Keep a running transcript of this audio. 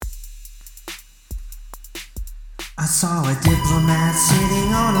I saw a diplomat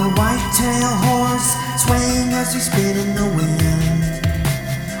sitting on a white-tailed horse, swaying as he spit in the wind.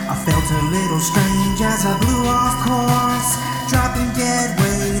 I felt a little strange as I blew off course, dropping dead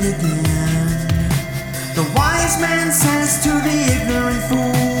weight again. The wise man says to the ignorant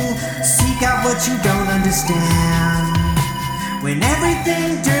fool, seek out what you don't understand. When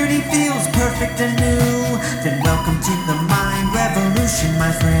everything dirty feels perfect and new, then welcome to the mind revolution, my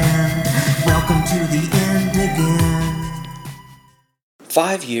friend. Welcome to the end again.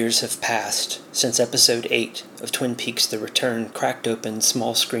 5 years have passed since episode 8 of Twin Peaks: The Return cracked open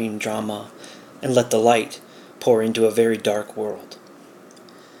small screen drama and let the light pour into a very dark world.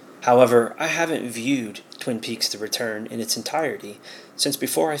 However, I haven't viewed Twin Peaks: The Return in its entirety since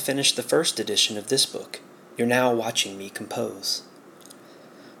before I finished the first edition of this book. You're now watching me compose.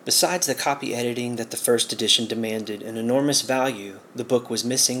 Besides the copy editing that the first edition demanded an enormous value, the book was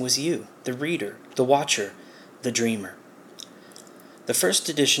missing was you, the reader, the watcher, the dreamer. The first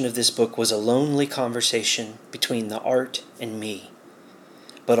edition of this book was a lonely conversation between the art and me.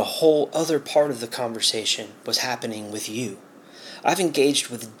 But a whole other part of the conversation was happening with you. I've engaged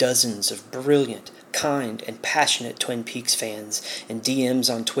with dozens of brilliant, kind, and passionate Twin Peaks fans in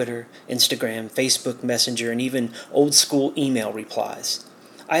DMs on Twitter, Instagram, Facebook Messenger, and even old-school email replies.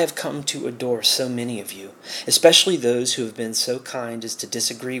 I have come to adore so many of you, especially those who have been so kind as to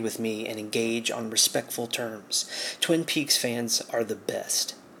disagree with me and engage on respectful terms. Twin Peaks fans are the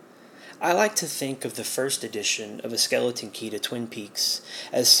best. I like to think of the first edition of A Skeleton Key to Twin Peaks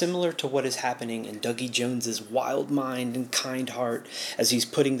as similar to what is happening in Dougie Jones's wild mind and kind heart as he's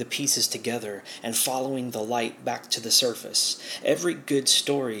putting the pieces together and following the light back to the surface. Every good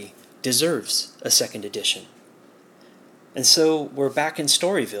story deserves a second edition. And so we're back in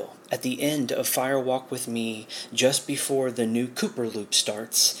Storyville at the end of Fire Walk with Me, just before the new Cooper loop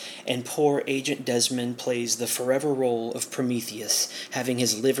starts, and poor Agent Desmond plays the forever role of Prometheus, having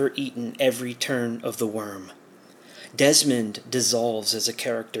his liver eaten every turn of the worm. Desmond dissolves as a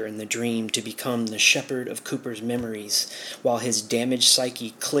character in the dream to become the shepherd of Cooper's memories, while his damaged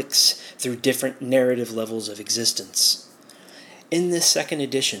psyche clicks through different narrative levels of existence. In this second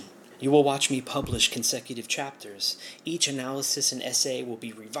edition, you will watch me publish consecutive chapters. Each analysis and essay will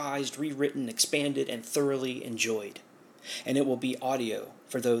be revised, rewritten, expanded, and thoroughly enjoyed. And it will be audio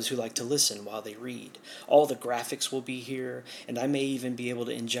for those who like to listen while they read. All the graphics will be here, and I may even be able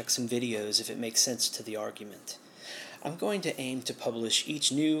to inject some videos if it makes sense to the argument. I'm going to aim to publish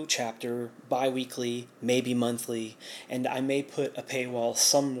each new chapter bi-weekly, maybe monthly, and I may put a paywall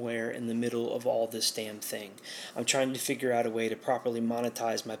somewhere in the middle of all this damn thing. I'm trying to figure out a way to properly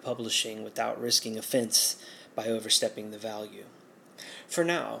monetize my publishing without risking offense by overstepping the value. For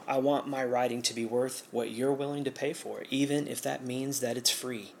now, I want my writing to be worth what you're willing to pay for, even if that means that it's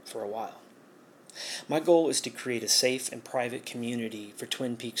free for a while. My goal is to create a safe and private community for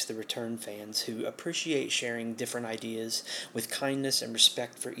Twin Peaks: The Return fans who appreciate sharing different ideas with kindness and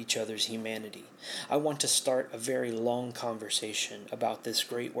respect for each other's humanity. I want to start a very long conversation about this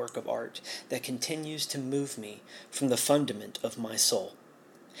great work of art that continues to move me from the fundament of my soul.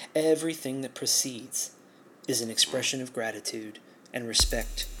 Everything that precedes is an expression of gratitude and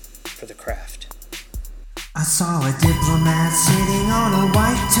respect for the craft. I saw a diplomat sitting on a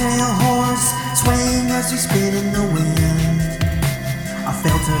white-tailed horse, swaying as he spit in the wind. I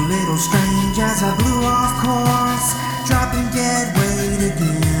felt a little strange as I blew off course, dropping dead weight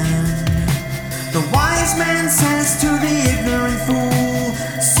again. The wise man says to the ignorant fool,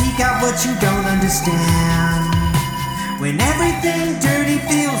 seek out what you don't understand. When everything dirty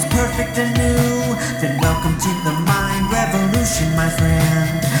feels perfect and new, then welcome to the mind revolution, my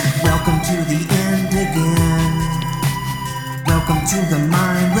friend. Welcome to the end again. Welcome to the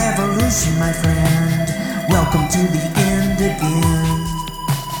mind revolution, my friend. Welcome to the end again.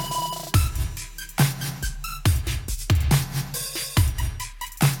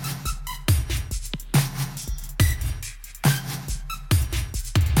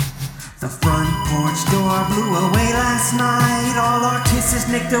 The front porch door blew away last night, all our kisses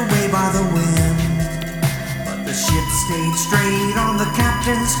nicked away by the wind. But the ship stayed straight on the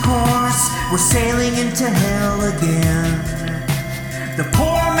captain's course, we're sailing into hell again. The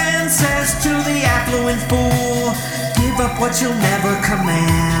poor man says to the affluent fool, give up what you'll never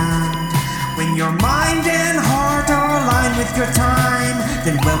command. When your mind and heart are aligned with your time,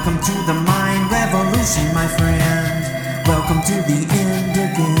 then welcome to the mind revolution, my friend. Welcome to the end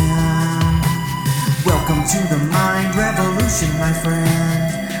again. Welcome to the mind revolution, my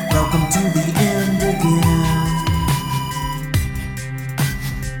friend. Welcome to the end.